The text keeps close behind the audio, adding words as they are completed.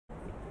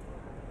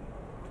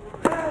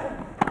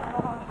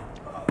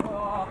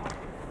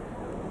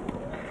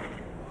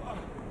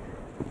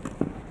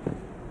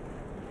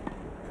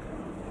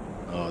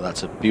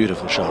That's a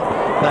beautiful shot.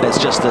 That is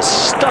just a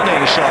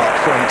stunning shot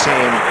from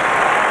Thiem.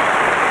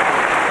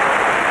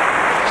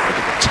 Just look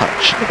at the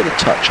touch. Look at the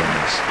touch on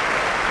this.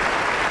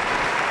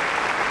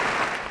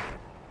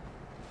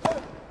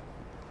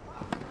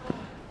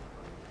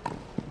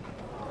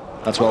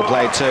 That's well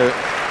played too.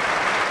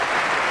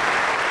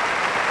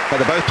 But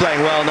they're both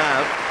playing well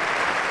now.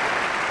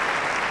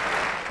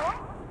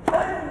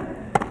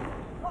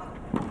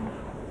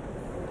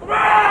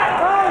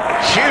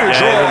 Huge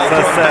draw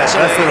from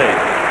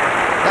Vesely.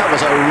 That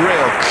was a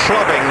real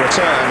clubbing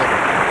return.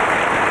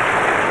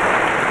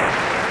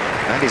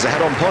 And he's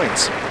ahead on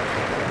points.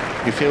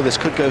 You feel this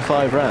could go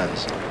 5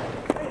 rounds.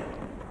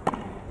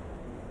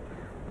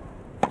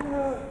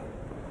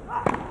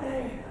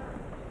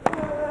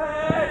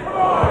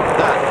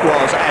 That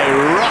was a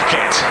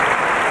rocket.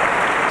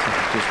 He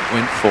just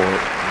went for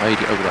it, made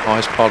it over the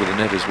highest part of the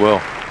net as well.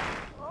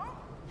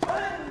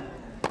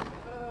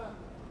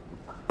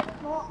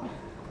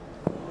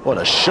 What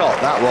a shot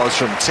that was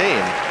from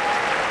Thiem.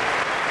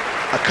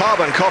 A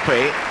carbon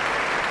copy,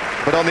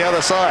 but on the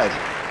other side.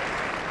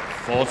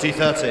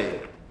 40-30.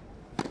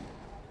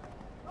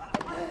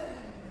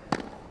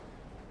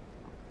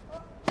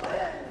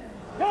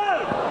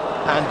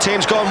 And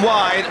Thiem's gone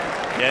wide.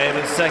 Game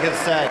in second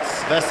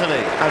sets,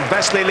 Vesely. And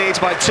Vesely leads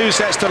by 2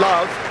 sets to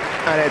love.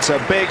 And it's a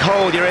big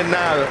hole you're in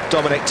now,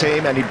 Dominic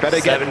Thiem, and you'd better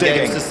get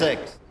digging. 7 games to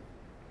 6.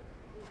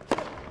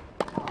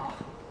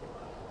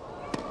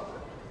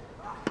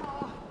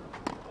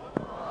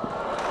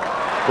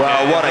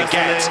 Well, what a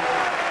get.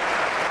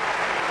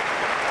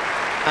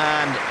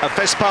 And a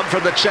fist pump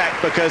from the Czech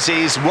because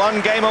he's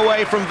 1 game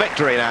away from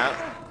victory now.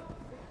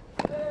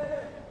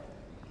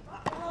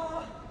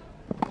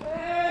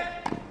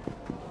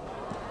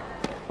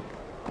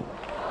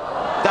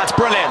 That's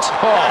brilliant.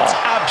 That's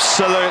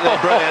absolutely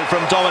brilliant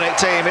from Dominic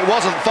Thiem. It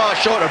wasn't far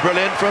short of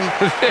brilliant from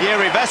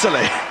Jiri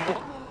Vesely.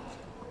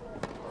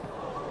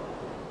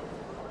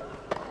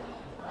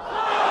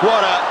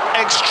 What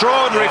an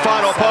extraordinary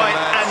final point.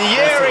 And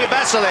Jiri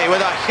Vesely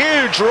with a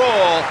huge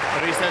roar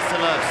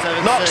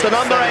knocks the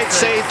number 8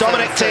 seed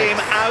Dominic Thiem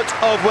out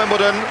of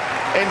Wimbledon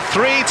in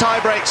 3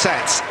 tie-break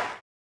sets.